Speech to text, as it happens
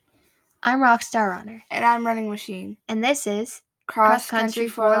I'm Rockstar Runner. And I'm Running Machine. And this is Cross Country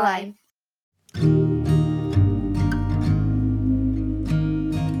for Life.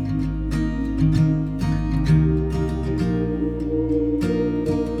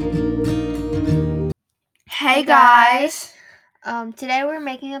 Hey guys! Today we're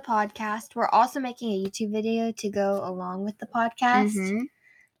making a podcast. We're also making a YouTube video to go along with the podcast. Mm-hmm.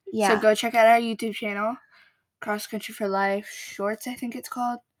 Yeah. So go check out our YouTube channel, Cross Country for Life Shorts, I think it's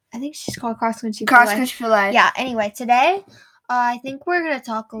called. I think it's just called Cross Country for Cross Life. Country for Life. Yeah, anyway, today I think we're going to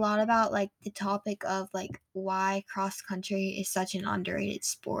talk a lot about the topic of why cross country is such an underrated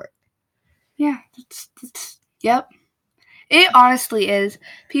sport. Yeah, yep. It honestly is.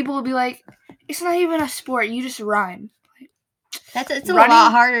 People will be like, it's not even a sport, you just run. It's a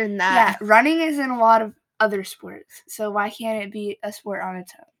lot harder than that. Yeah, running is in a lot of other sports, so why can't it be a sport on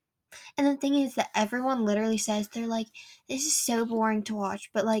its own? And the thing is that everyone literally says they're like, this is so boring to watch,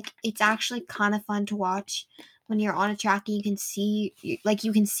 but it's actually kind of fun to watch when you're on a track and you can see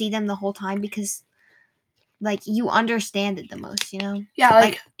them the whole time because you understand it the most, you know?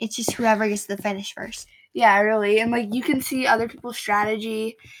 Yeah, it's just whoever gets to the finish first. Yeah, really. And you can see other people's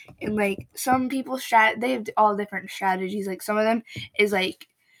strategy, and some people's they have all different strategies. Some of them is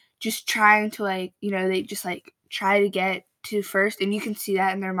just trying to they just try to get to first, and you can see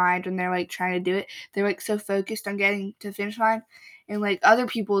that in their mind when they're trying to do it. They're so focused on getting to the finish line. And other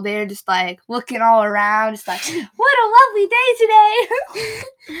people, they're just looking all around, just what a lovely day today.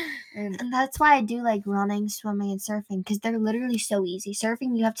 and that's why I do running, swimming, and surfing, because they're literally so easy.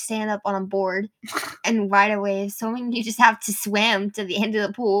 Surfing, you have to stand up on a board and ride a wave. Swimming, you just have to swim to the end of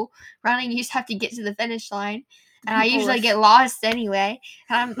the pool. Running, you just have to get to the finish line. And I usually get lost anyway.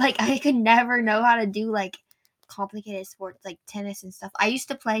 And I'm I could never know how to do complicated sports like tennis and stuff. I used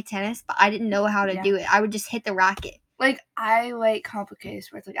to play tennis, but I didn't know how to do it. I would just hit the racket. I like complicated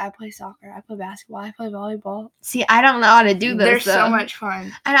sports. I play soccer, I play basketball, I play volleyball. See, I don't know how to do those. They're so much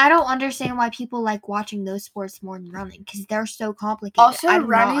fun. And I don't understand why people like watching those sports more than running, because they're so complicated. Also, I do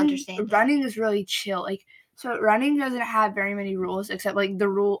not understand running is really chill. So running doesn't have very many rules, except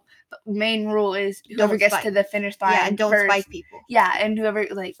the main rule is whoever gets to the finish line and don't first. spike people. Yeah, and whoever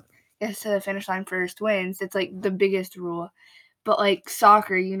gets to the finish line first wins. It's the biggest rule. But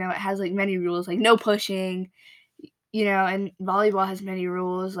soccer, it has many rules, no pushing. And volleyball has many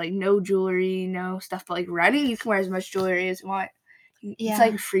rules, no jewelry, no stuff. But running, you can wear as much jewelry as you want. Yeah.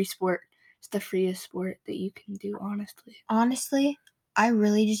 It's free sport. It's the freest sport that you can do, honestly. Honestly, I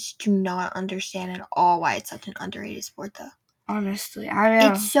really just do not understand at all why it's such an underrated sport, though. Honestly, I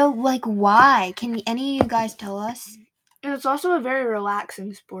know. It's so, why? Can any of you guys tell us? And it's also a very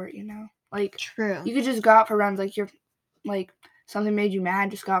relaxing sport, True. You could just go out for runs, you're, something made you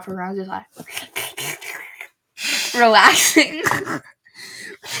mad, just go out for runs, just relaxing.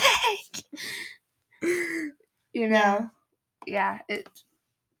 Yeah, it's...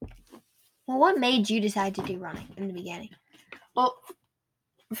 Well, what made you decide to do running in the beginning? Well,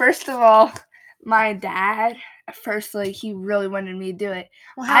 first of all, my dad, at first, he really wanted me to do it.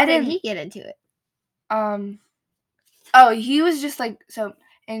 Well, how did he get into it? He was just so,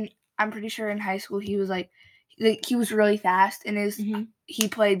 and I'm pretty sure in high school he was he was really fast, and he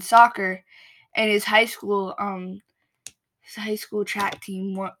played soccer, and his high school track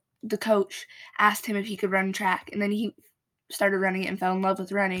team, the coach asked him if he could run track, and then he started running it and fell in love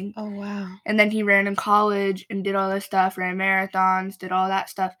with running. Oh, wow. And then he ran in college and did all this stuff, ran marathons, did all that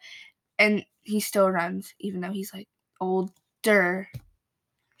stuff, and he still runs, even though he's older.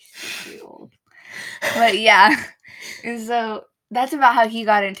 He's pretty old. But yeah, and so that's about how he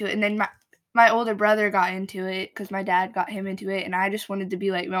got into it. And then my older brother got into it because my dad got him into it, and I just wanted to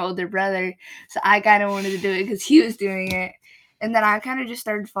be like my older brother, so I kind of wanted to do it because he was doing it. And then I kind of just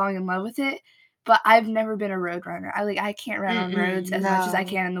started falling in love with it. But I've never been a road runner. I can't run on roads as much as I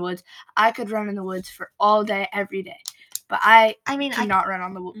can in the woods. I could run in the woods for all day, every day. But I cannot run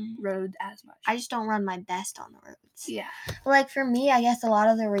on the road as much. I just don't run my best on the roads. Yeah. For me, I guess a lot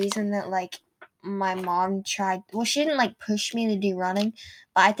of the reason that my mom tried, well, she didn't push me to do running,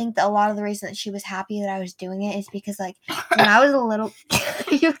 but I think that a lot of the reason that she was happy that I was doing it is because when I was a little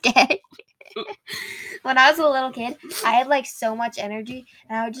are you okay? When I was a little kid, I had so much energy,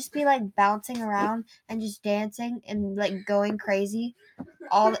 and I would just be bouncing around and just dancing and going crazy.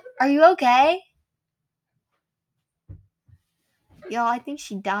 Are you okay? Yo, I think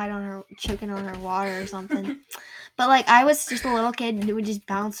she died choking on her water or something. But I was just a little kid who would just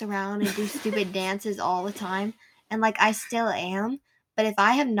bounce around and do stupid dances all the time, and I still am. But if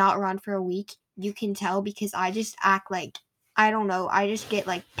I have not run for a week, you can tell because I just act I don't know. I just get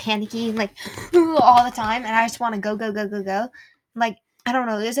panicky all the time, and I just want to go. I don't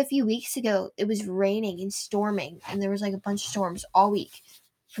know, it was a few weeks ago. It was raining and storming, and there was like a bunch of storms all week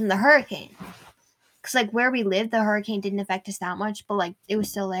from the hurricane. Because like where we lived, the hurricane didn't affect us that much, but like it was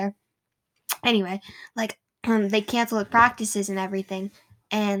still there. Anyway, like they canceled practices and everything,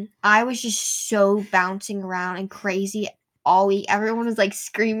 and I was just so bouncing around and crazy all week. Everyone was like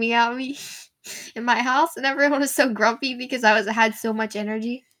screaming at me in my house, and everyone was so grumpy because had so much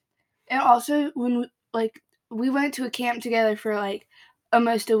energy. And also when we went to a camp together for like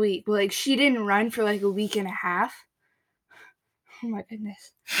almost a week, but like she didn't run for like a week and a half. Oh my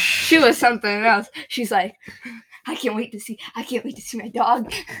goodness. She was something else. She's like, I can't wait to see my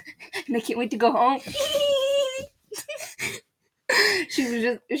dog. And I can't wait to go home.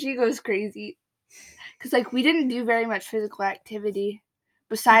 She goes crazy. Cause like we didn't do very much physical activity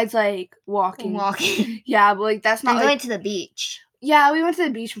besides like walking. Yeah, but like that's not going to the beach. Yeah, we went to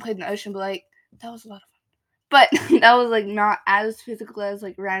the beach and played in the ocean, but like that was a lot of fun. But that was like not as physical as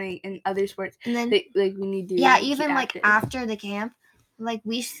like running and other sports. And then like we need to even like after the camp, like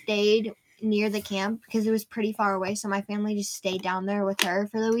we stayed near the camp because it was pretty far away, so my family just stayed down there with her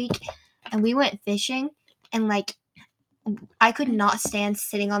for the week, and we went fishing, and like I could not stand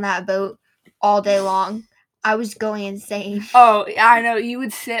sitting on that boat all day long. I was going insane. Oh, I know. You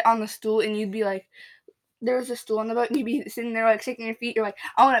would sit on the stool and you'd be like, there was a stool on the boat and you'd be sitting there like shaking your feet. You're like,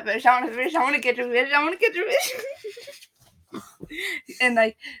 I want to fish, I want to fish, I want to catch a fish, I want to catch a fish. And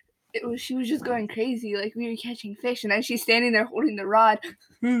like, she was just going crazy. Like we were catching fish and then she's standing there holding the rod.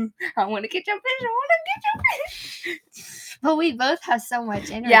 I want to catch a fish, I want to catch a fish. But we both have so much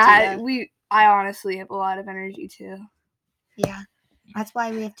energy. Yeah, I honestly have a lot of energy too. Yeah, that's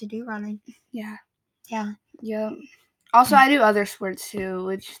why we have to do running. Yeah. Yeah. Yeah. Also, I do other sports too,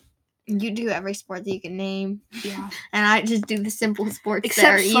 which you do every sport that you can name. Yeah. And I just do the simple sports except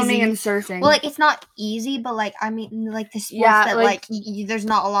that are swimming easy. and surfing. Well, like it's not easy, but like I mean, like the sports that like there's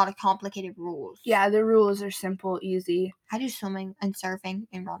not a lot of complicated rules. Yeah, the rules are simple, easy. I do swimming and surfing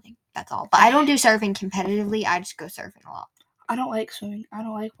and running. That's all. But I don't do surfing competitively. I just go surfing a lot. I don't like swimming. I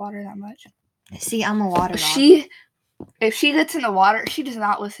don't like water that much. See, I'm a water dog. If she gets in the water, she does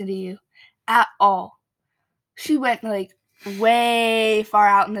not listen to you at all. She went like way far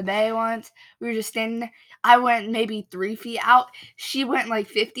out in the bay once. We were just standing there. I went maybe 3 feet out. She went like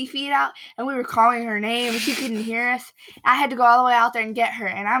 50 feet out, and we were calling her name, and she couldn't hear us. I had to go all the way out there and get her,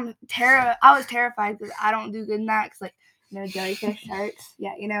 and I was terrified because I don't do good in that. Cause like jellyfish, sharks,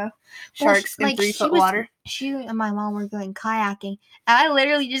 sharks in 3 foot water. She and my mom were going kayaking, and I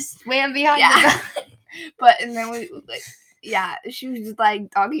literally just swam behind the But and then we like. Yeah, she was just like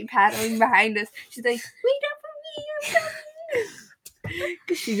doggy paddling behind us. She's like, wait up for me,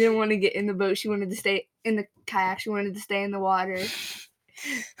 because she didn't want to get in the boat. She wanted to stay in the kayak. She wanted to stay in the water.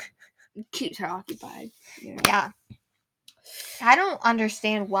 It keeps her occupied. Yeah. I don't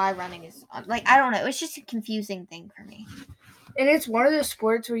understand why running is like I don't know. It's just a confusing thing for me. And it's one of those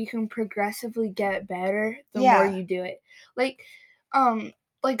sports where you can progressively get better the more you do it.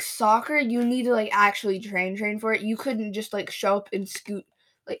 Like soccer, you need to like actually train for it. You couldn't just like show up and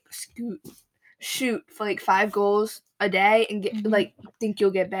shoot for like 5 goals a day and get like think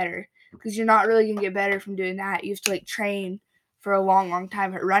you'll get better, because you're not really gonna get better from doing that. You have to like train for a long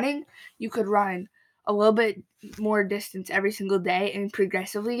time. But running, you could run a little bit more distance every single day and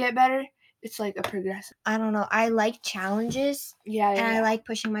progressively get better. It's like a progressive. I don't know. I like challenges. I like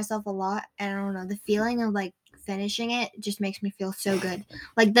pushing myself a lot. And I don't know. The feeling of like finishing it just makes me feel so good.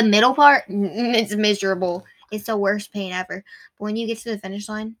 Like the middle part, it's miserable. It's the worst pain ever. But when you get to the finish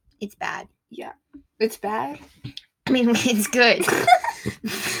line, it's bad. Yeah. It's bad? I mean, it's good.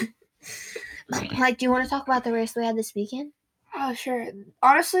 Like, do you want to talk about the race we had this weekend? Oh, sure.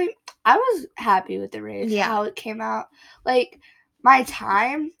 Honestly, I was happy with the race. Yeah. How it came out. Like, my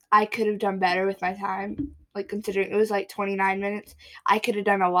time, I could have done better with my time. Like, considering it was like 29 minutes, I could have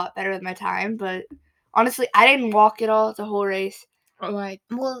done a lot better with my time. But honestly, I didn't walk at all the whole race.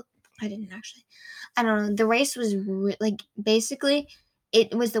 Well, I didn't actually. I don't know. The race was like basically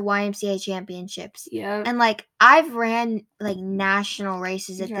it was the YMCA championships. Yeah. And like I've ran like national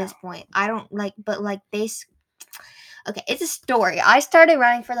races at this point. I don't like, but like okay, it's a story. I started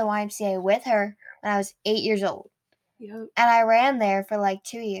running for the YMCA with her when I was 8 years old. Yep. And I ran there for like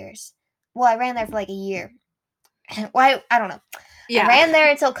 2 years. Well, I ran there for like a year. Why? I don't know. Yeah. I ran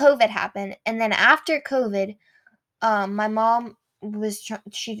there until COVID happened, and then after COVID, my mom was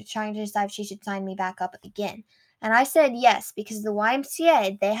trying to decide if she should sign me back up again, and I said yes because the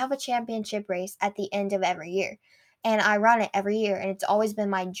YMCA, they have a championship race at the end of every year, and I run it every year, and it's always been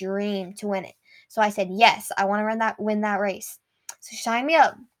my dream to win it. So I said yes, I want to win that race. So she signed me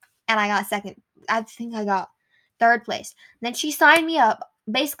up, and I got second. I think I got third place. Then she signed me up.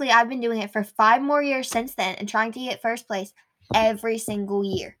 Basically, I've been doing it for 5 more years since then and trying to get first place every single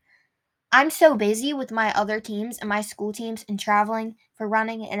year. I'm so busy with my other teams and my school teams and traveling for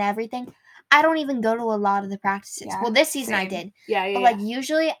running and everything. I don't even go to a lot of the practices. Yeah, Well, this season I same. did. Yeah. But like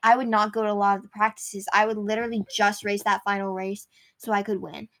usually I would not go to a lot of the practices. I would literally just race that final race so I could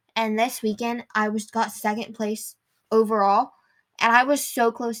win. And this weekend I got second place overall, and I was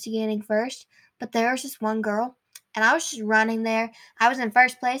so close to getting first. But there was this one girl, and I was just running there. I was in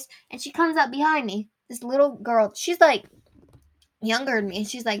first place, and she comes up behind me. This little girl, she's like younger than me, and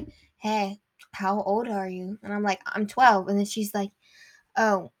she's like, "Hey, how old are you?" And I'm like, "I'm 12." And then she's like,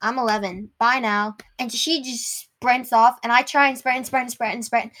 "Oh, I'm 11. Bye now." And she just sprints off, and I try and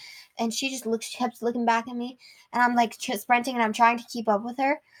sprint. And she just kept looking back at me, and I'm like sprinting, and I'm trying to keep up with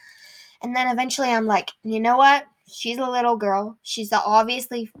her. And then eventually I'm like, you know what? She's a little girl. She's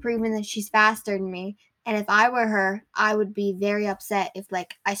obviously proven that she's faster than me. And if I were her, I would be very upset if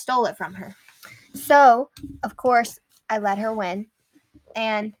like I stole it from her. So, of course, I let her win.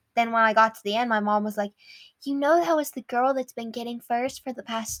 And then when I got to the end, my mom was like, "You know that was the girl that's been getting first for the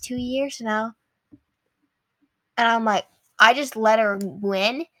past 2 years now." And I'm like, I just let her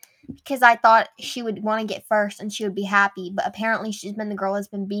win because I thought she would want to get first and she would be happy. But apparently she's been the girl that's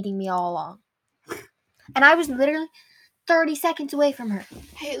been beating me all along. And I was literally 30 seconds away from her.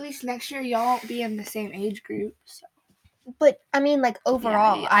 Hey, at least next year y'all won't be in the same age group. So. But, I mean, like,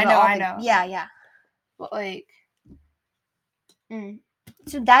 overall. Yeah, I know. Yeah. But, like...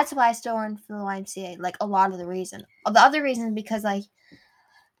 So that's why I still run for the YMCA, like, a lot of the reason. The other reason is because, like,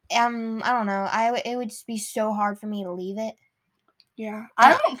 I don't know. It would just be so hard for me to leave it. Yeah.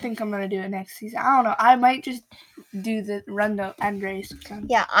 I don't think I'm going to do it next season. I don't know. I might just run the end race.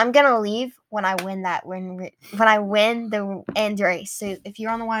 Yeah, I'm going to leave when I win when I win the end race. So if you're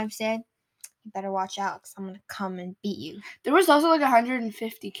on the YMCA, you better watch out because I'm going to come and beat you. There was also like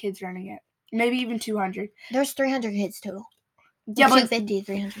 150 kids running it. Maybe even 200. There's 300 kids total. Yeah, 250,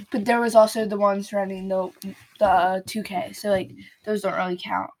 300. But there was also the ones running the 2K. So, like, those don't really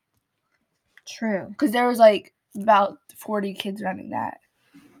count. True. Because there was, like, about 40 kids running that.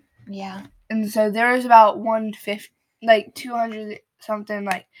 Yeah. And so there was about 150, like, 200 something,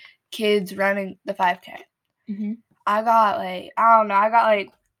 like, kids running the 5K. Mm-hmm. I got, like,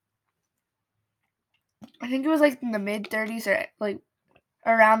 I think it was, like, in the mid-30s or, like,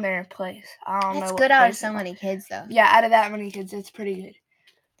 around their place. I don't know. That's good out of so many kids, though. Yeah, out of that many kids, it's pretty good.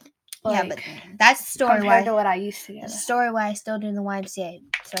 Like, yeah, but that's the story compared to what I used to get. The story why I still do the YMCA,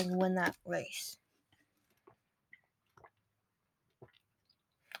 so I can win that race.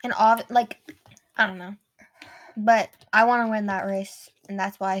 And like, I don't know, but I want to win that race, and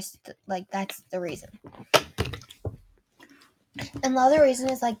that's why that's the reason. And the other reason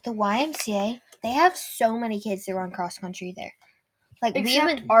is like the YMCA. They have so many kids that run cross country there. Like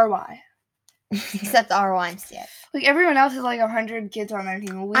except RY. Except our YMCA. Like everyone else has like 100 kids on their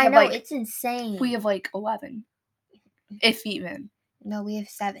team. I know, it's insane. We have like 11, if even. No, we have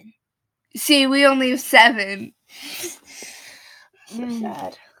 7. See, we only have 7. So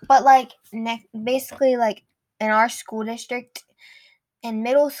sad. But like basically like in our school district, in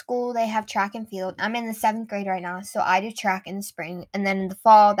middle school they have track and field. I'm in the 7th grade right now, so I do track in the spring, and then in the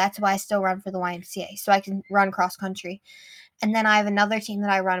fall that's why I still run for the YMCA, so I can run cross country. And then I have another team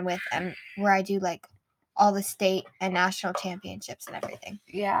that I run with, and where I do like all the state and national championships and everything.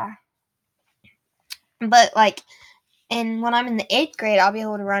 Yeah. But like, and when I'm in the 8th grade, I'll be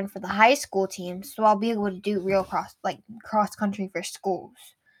able to run for the high school team, so I'll be able to do real cross country for schools.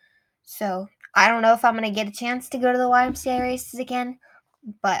 So I don't know if I'm gonna get a chance to go to the YMCA races again,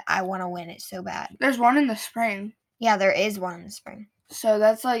 but I want to win it so bad. There's one in the spring. Yeah, there is one in the spring. So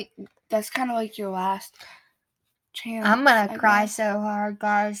that's kind of like your last chance. I'm gonna cry so hard,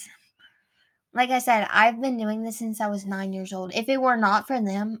 guys. Like I said, I've been doing this since I was 9 years old. If it were not for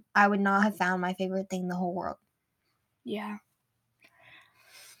them, I would not have found my favorite thing in the whole world. Yeah.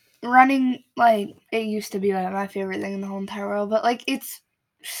 Running, like, it used to be, like, my favorite thing in the whole entire world. But, like,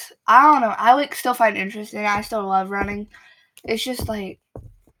 I don't know. I, like, still find it interesting. I still love running. It's just, like,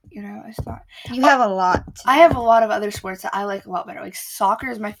 you know, it's not. You have a lot. I have a lot of other sports that I like a lot better. Like, soccer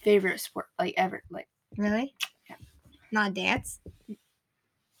is my favorite sport, like, ever. Like, really? Yeah. Not dance?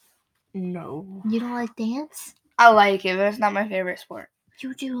 No. You don't like dance? I like it, but it's not my favorite sport.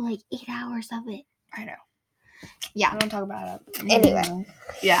 You do, like, 8 hours of it. I know. Yeah. I don't talk about it. Anyway.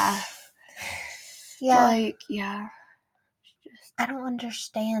 Yeah. Yeah. Like, yeah. I don't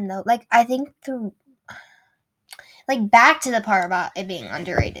understand, though. Like, I think back to the part about it being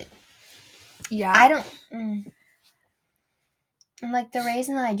underrated. Yeah. I don't... And like the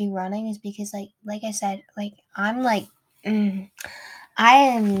reason that I do running is because like I said, like I'm like I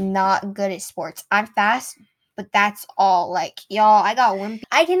am not good at sports. I'm fast, but that's all. Like y'all, I got wimpy.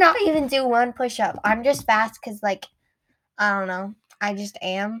 I cannot even do one push up. I'm just fast because like I don't know. I just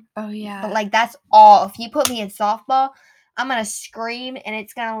am. Oh yeah. But like that's all. If you put me in softball, I'm gonna scream and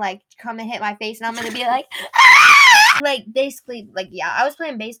it's gonna like come and hit my face and I'm gonna be like "Ah!" Like basically like yeah, I was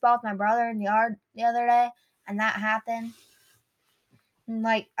playing baseball with my brother in the yard the other day and that happened. And,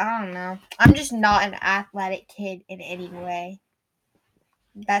 like, I don't know. I'm just not an athletic kid in any way.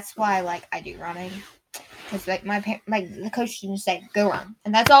 That's why like I do running. Cause like like the coach can just say go run.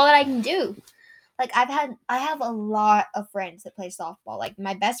 And that's all that I can do. Like I have a lot of friends that play softball. Like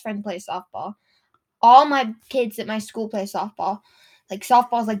my best friend plays softball. All my kids at my school play softball. Like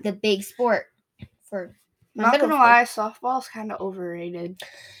softball's like the big sport for my Not middle gonna school. lie, softball's kind of overrated.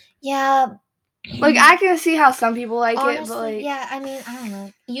 Yeah. Like I can see how some people like Honestly, it, but like yeah, I mean, I don't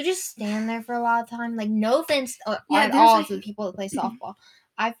know. You just stand there for a lot of time. Like, no offense Yeah, at there's, all like- to the people that play softball.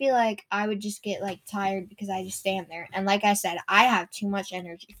 I feel like I would just get like tired because I just stand there. And like I said, I have too much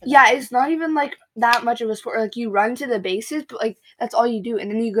energy for that. yeah, it's not even like that much of a sport. Like you run to the bases, but like that's all you do,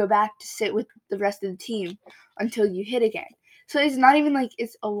 and then you go back to sit with the rest of the team until you hit again. So it's not even like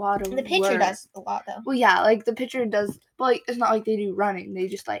it's a lot of The pitcher work. does a lot though. Well, yeah, like the pitcher does, but like it's not like they do running. They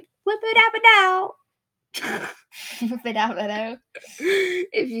just like whip it up and out. Whip it out, out.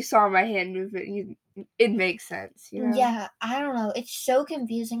 If you saw my hand movement, it makes sense, you know? Yeah, I don't know. It's so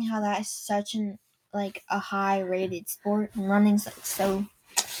confusing how that is such an like a high rated sport and running's like so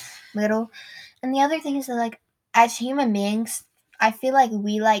little. And the other thing is that like as human beings, I feel like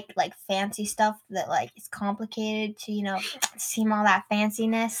we like fancy stuff that like is complicated to, you know, seem all that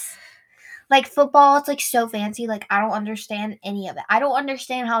fanciness. Like football, it's like so fancy. Like I don't understand any of it. I don't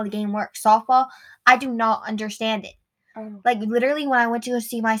understand how the game works. Softball, I do not understand it. Oh. Like literally, when I went to go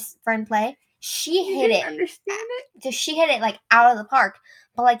see my friend play, she You hit didn't it. understand it? So she hit it like out of the park,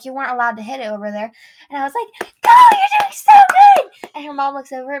 but like you weren't allowed to hit it over there. And I was like, "Go! You're doing so good!" And her mom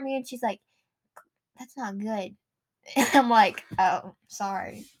looks over at me and she's like, "That's not good." And I'm like, "Oh,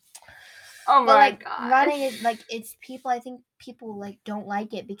 sorry." Oh But my like god. running is like it's people. I think people like don't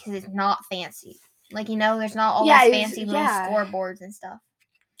like it because it's not fancy. Like you know, there's not all Yeah, those it's- fancy little yeah. scoreboards and stuff.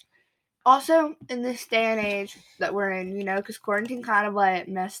 Also, in this day and age that we're in, you know, because quarantine kind of like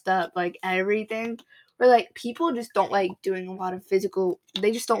messed up like everything. Where like people just don't like doing a lot of physical.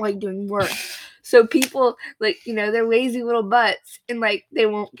 They just don't like doing work. So people like you know they're lazy little butts and like they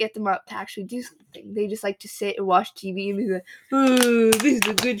won't get them up to actually do something. They just like to sit and watch TV and be like, "Oh, this is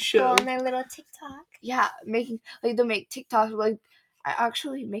a good Go show." on their little TikTok. Yeah, making like they'll make TikToks. Like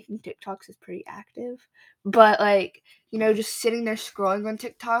actually making TikToks is pretty active, but like you know just sitting there scrolling on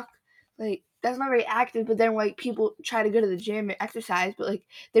TikTok, like that's not very active. But then like people try to go to the gym and exercise, but like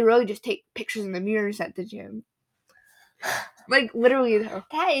they really just take pictures in the mirrors at the gym. Like literally though.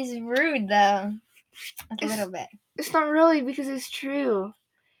 That is rude though. A little bit. It's not really because it's true.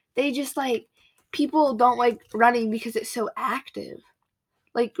 They just like people don't like running because it's so active.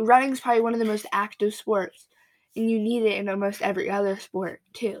 Like running's probably one of the most active sports, and you need it in almost every other sport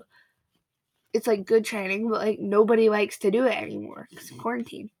too. It's like good training, but like nobody likes to do it anymore because of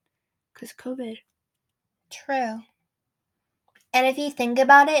quarantine, because COVID. True. And if you think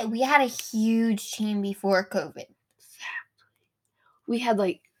about it, we had a huge team before COVID. We had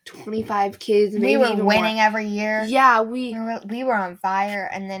like 25 kids. We Maybe were even winning more. every year. Yeah, we were on fire,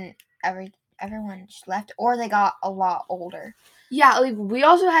 and then everyone just left, or they got a lot older. Yeah, like we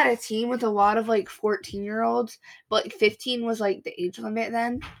also had a team with a lot of like 14-year-olds, but like 15 was like the age limit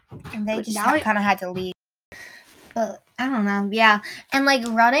then. And they But just now kind of had to leave. But I don't know, yeah. And like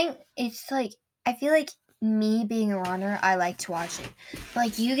running, it's like I feel like me being a runner, I like to watch it. But,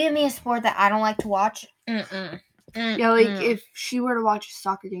 like you give me a sport that I don't like to watch. Yeah, like if she were to watch a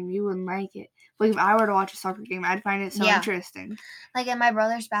soccer game, you wouldn't like it. Like if I were to watch a soccer game, I'd find it so interesting. Like at my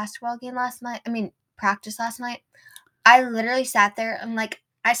brother's basketball game practice last night, I literally sat there and like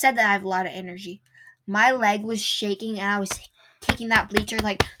I said that I have a lot of energy. My leg was shaking and I was kicking that bleacher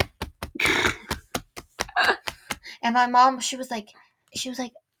like and my mom, she was like,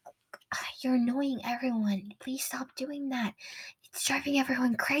 "You're annoying everyone. Please stop doing that. It's driving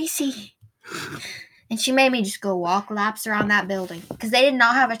everyone crazy." And she made me just go walk laps around that building because they did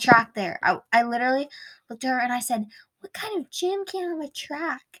not have a track there. I literally looked at her and I said, "What kind of gym can't have a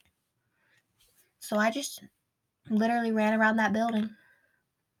track?" So I just literally ran around that building.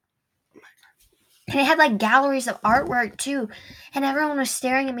 And it had like galleries of artwork too. And everyone was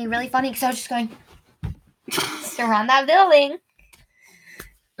staring at me really funny because I was just going just around that building.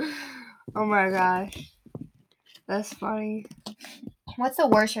 Oh my gosh. That's funny. What's the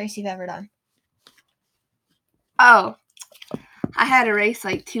worst race you've ever done? Oh, I had a race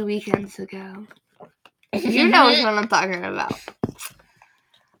like 2 weekends ago. You know which one I'm talking about.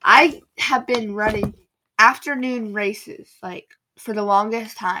 I have been running afternoon races, like, for the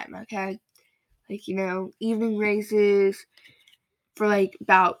longest time, okay? Like, evening races for, like,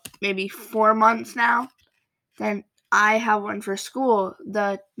 about maybe 4 months now. Then I have one for school,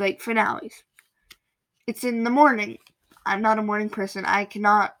 the, like, finales. It's in the morning. I'm not a morning person. I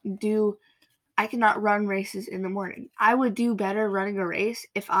cannot run races in the morning. I would do better running a race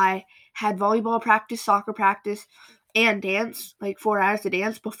if I had volleyball practice, soccer practice, and dance, like 4 hours of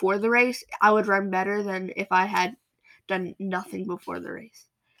dance before the race. I would run better than if I had done nothing before the race.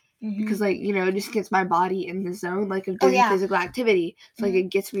 Mm-hmm. Because, like, it just gets my body in the zone, like, of doing physical activity. So, like, Mhm. it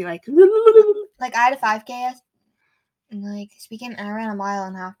gets me, like... Like, I had a 5K, and, like, this weekend, I ran a mile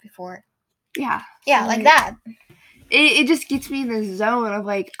and a half before. Yeah. Yeah, like that. It just gets me in the zone of,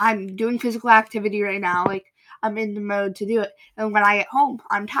 like, I'm doing physical activity right now. Like, I'm in the mode to do it. And when I get home,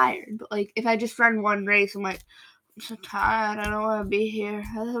 I'm tired. But, like, if I just run one race, I'm like, I'm so tired. I don't want to be here.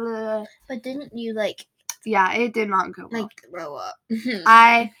 But didn't you, like... Yeah, it did not go well. Like, throw up. So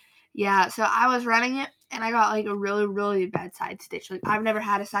I was running it, and I got, like, a really, really bad side stitch. Like, I've never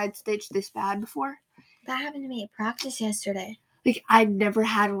had a side stitch this bad before. That happened to me at practice yesterday. Like, I'd never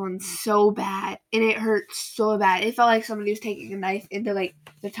had one so bad, and it hurt so bad. It felt like somebody was taking a knife into, like,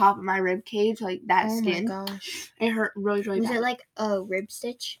 the top of my rib cage, like, that skin. Oh, my gosh. It hurt really, really bad. Was it, like, a rib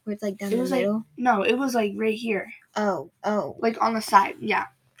stitch? Where it's, like, down the Like, middle? no, it was, like, right here. Oh. Like, on the side, yeah.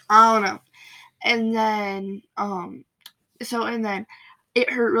 I don't know. And then, and then it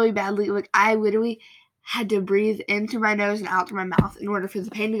hurt really badly. Like, I literally had to breathe in through my nose and out through my mouth in order for the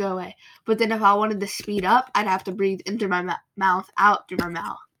pain to go away. But then if I wanted to speed up, I'd have to breathe in through my mouth, out through my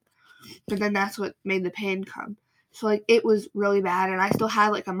mouth. But then that's what made the pain come. So, like, it was really bad, and I still had,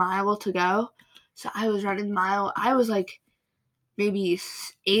 like, a mile to go. So I was running the mile. I was, like, maybe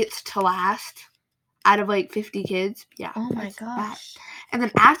 8th to last out of, like, 50 kids. Yeah. Oh, my gosh. Bad. And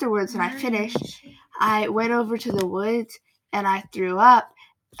then afterwards, when I finished, I went over to the woods, and I threw up.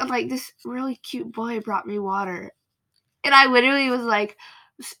 And, like, this really cute boy brought me water. And I literally was, like,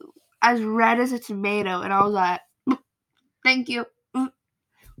 as red as a tomato. And I was like, thank you.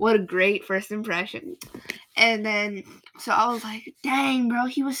 What a great first impression. And then, so I was like, dang, bro,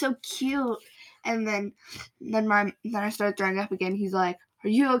 he was so cute. And then I started throwing up again. He's like, are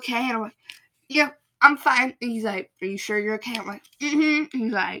you okay? And I'm like, yeah, I'm fine. And he's like, are you sure you're okay? I'm like, mm-hmm. And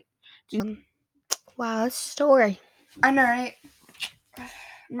he's like, wow, that's a story. I know, right?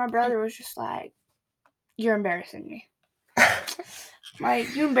 My brother was just like, you're embarrassing me.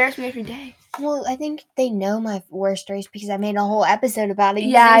 Like, you embarrass me every day. Well, I think they know my worst race because I made a whole episode about it.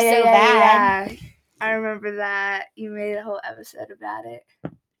 Yeah, it was so bad. Yeah. I remember that. You made a whole episode about it.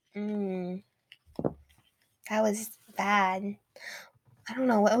 That was bad. I don't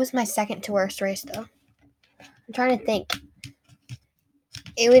know. What was my second to worst race, though? I'm trying to think.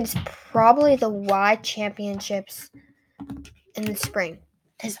 It was probably the Y Championships in the spring.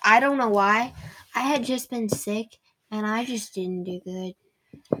 Because I don't know why. I had just been sick, and I just didn't do good.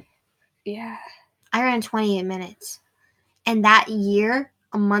 Yeah. I ran 28 minutes. And that year,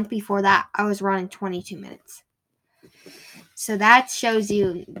 a month before that, I was running 22 minutes. So that shows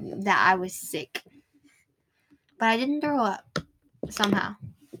you that I was sick. But I didn't throw up somehow.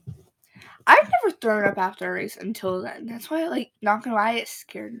 I've never thrown up after a race until then. That's why, like, not gonna lie, it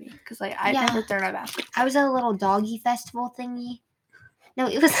scared me. Because, like, I've never thrown up after. I was at a little doggy festival thingy. No,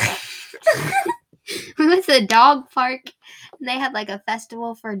 it was we went to the dog park. And they had, like, a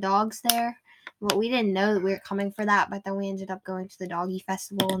festival for dogs there. But we didn't know that we were coming for that. But then we ended up going to the doggy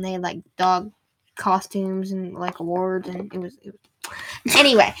festival. And they had, like, dog costumes and, like, awards. And it was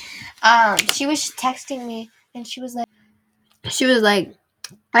Anyway, she was texting me. And she was like,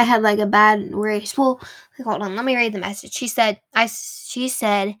 I had, like, a bad race. Well, hold on. Let me read the message. She said,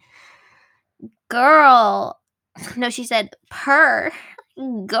 girl. No, she said,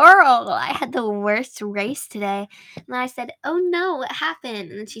 girl, I had the worst race today. And I said, oh, no, what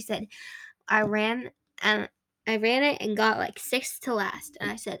happened? And then she said, I ran it and got, like, 6th to last. And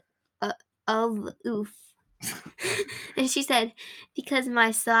I said, oof. And she said, because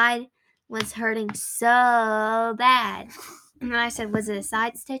my side was hurting so bad. And then I said, was it a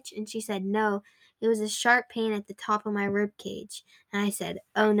side stitch? And she said, no, it was a sharp pain at the top of my rib cage. And I said,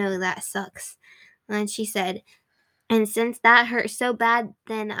 oh no, that sucks. And then she said, and since that hurt so bad,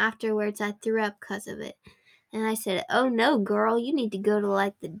 then afterwards I threw up because of it. And I said, oh no, girl, you need to go to,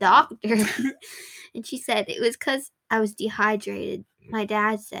 like, the doctor. And she said, it was because I was dehydrated, my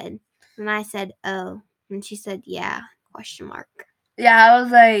dad said. And I said, oh. And she said, yeah, ? Yeah, I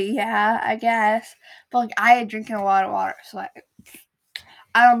was like, yeah, I guess. But like, I had drinking a lot of water, so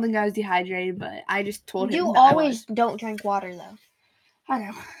I don't think I was dehydrated, but I just told him You that I always was. don't drink water though. I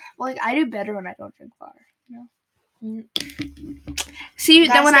know. But like, I do better when I don't drink water. You know. Mm. See,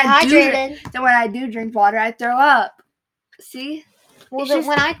 Gotta stay hydrated. then when I do drink water, I throw up. See. Well, It's just-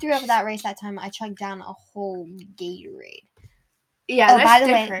 when I threw up that race that time, I chugged down a whole Gatorade. Yeah. Oh, That's by the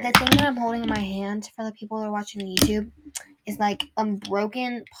different. way, the thing that I'm holding in my hand for the people that are watching the YouTube is like a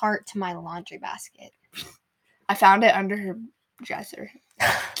broken part to my laundry basket. I found it under her dresser.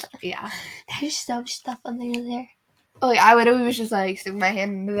 Yeah. There's so stuff under there. Like, I literally was just like sticking my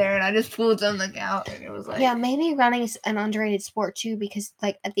hand into there and I just pulled something out and it was like. Yeah, maybe running is an underrated sport too because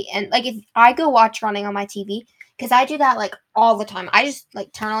like at the end, like if I go watch running on my TV, because I do that like all the time. I just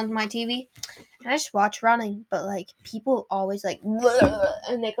like turn on my TV and I just watch running, but like people always like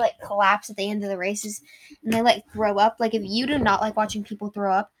and they like collapse at the end of the races and they like throw up. Like if you do not like watching people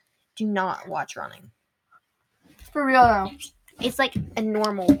throw up, do not watch running. For real though. It's like a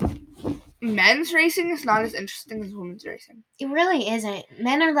normal. Men's racing is not as interesting as women's racing. It really isn't.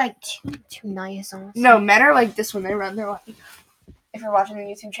 Men are like too nice on. No, men are like this when they run. They're like, if you're watching the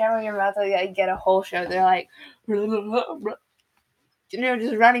YouTube channel, you're about to like, get a whole show. They're like, just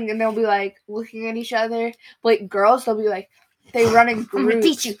running, and they'll be like looking at each other. Like girls, they'll be like, they run in groups. I'm gonna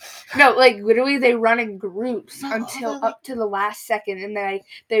teach you. No, like literally, they run in groups No, until like, up to the last second, and then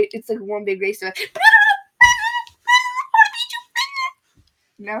it's like one big race. They're like,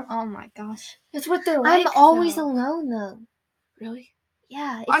 no. Oh my gosh. That's what they're like. I'm always alone though. Really?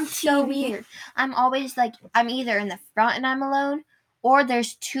 Yeah, On it's so TV. weird. I'm always like, I'm either in the front and I'm alone, or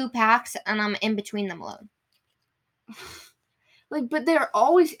there's two packs and I'm in between them alone. Like, but they're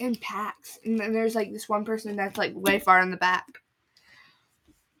always in packs, and then there's like this one person that's like way far in the back.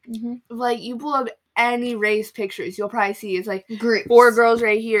 Mm-hmm. Like, you pull up any race pictures, you'll probably see it's like Groups. 4 girls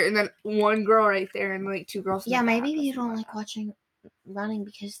right here, and then 1 girl right there, and like 2 girls. Yeah, in the maybe back. you don't like watching running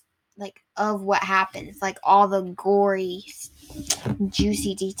because like of what happens, like all the gory,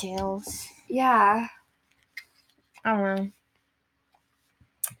 juicy details. Yeah. I don't know.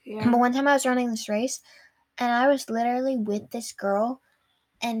 Yeah. But one time I was running this race, and I was literally with this girl,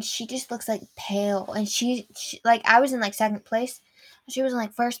 and she just looks like pale, and she like I was in like second place, she was in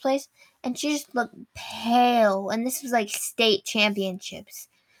like first place, and she just looked pale, and this was like state championships,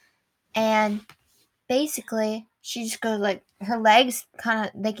 and basically she just goes like her legs kind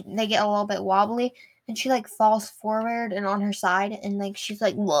of they get a little bit wobbly, and she like falls forward and on her side, and like she's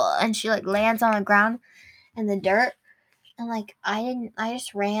like whoa, and she like lands on the ground in the dirt, and like I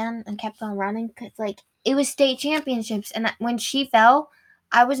just ran and kept on running because like it was state championships, and when she fell,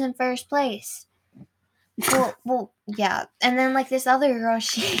 I was in first place. Well, yeah. And then like this other girl,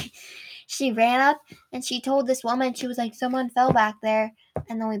 she ran up and she told this woman, she was like, someone fell back there.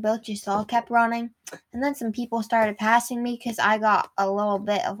 And then we both just all kept running. And then some people started passing me because I got a little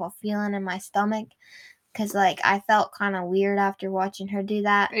bit of a feeling in my stomach. Because like I felt kind of weird after watching her do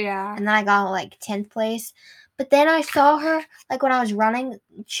that. Yeah. And then I got like 10th place. But then I saw her, like when I was running,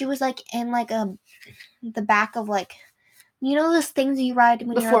 she was like in like the back of like, you know those things you ride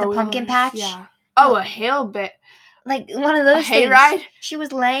when you're at the pumpkin patch? Yeah. Oh, a hail bit. Like one of those things. Hayride? She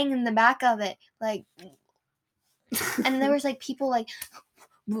was laying in the back of it, like, and there was like people like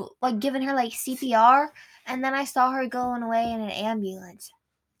giving her like CPR, and then I saw her going away in an ambulance.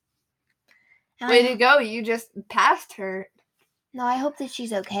 And Way to go! You just passed her. No, I hope that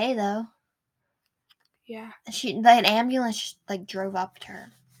she's okay though. Yeah. That ambulance like drove up to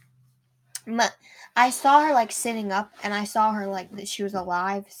her. But I saw her like sitting up, and I saw her like that she was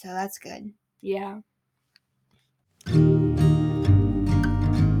alive, so that's good. Yeah.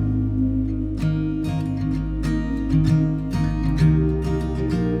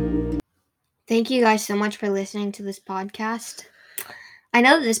 Thank you guys so much for listening to this podcast. I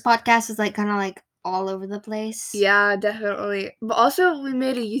know this podcast is like kind of like all over the place. Yeah, definitely. But also, we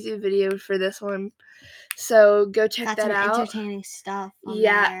made a YouTube video for this one, so go check that out. Entertaining stuff.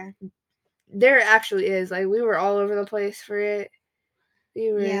 Yeah, there actually is. Like, we were all over the place for it.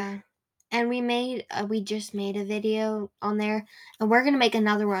 Yeah, and we just made a video on there, and we're gonna make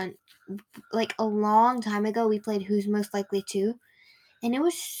another one. Like a long time ago, we played Who's Most Likely To, and it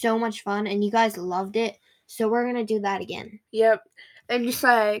was so much fun, and you guys loved it. So we're gonna do that again. Yep. And just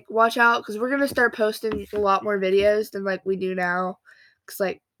like watch out, because we're gonna start posting a lot more videos than like we do now, because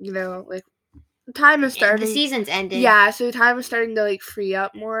like like time is starting. The season's ending. Yeah, so time is starting to like free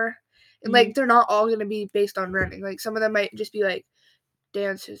up more, and like they're not all gonna be based on running. Like some of them might just be like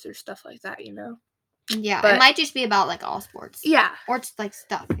dances or stuff like that. Yeah, but it might just be about like all sports. Yeah, or it's like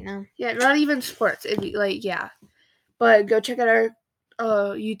stuff. Yeah, not even sports. It'd be like but go check out our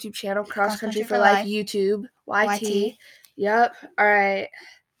YouTube channel, Cross Country Country for for Life, Life. YouTube, YT. YT. Yep. All right.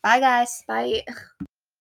 Bye, guys. Bye.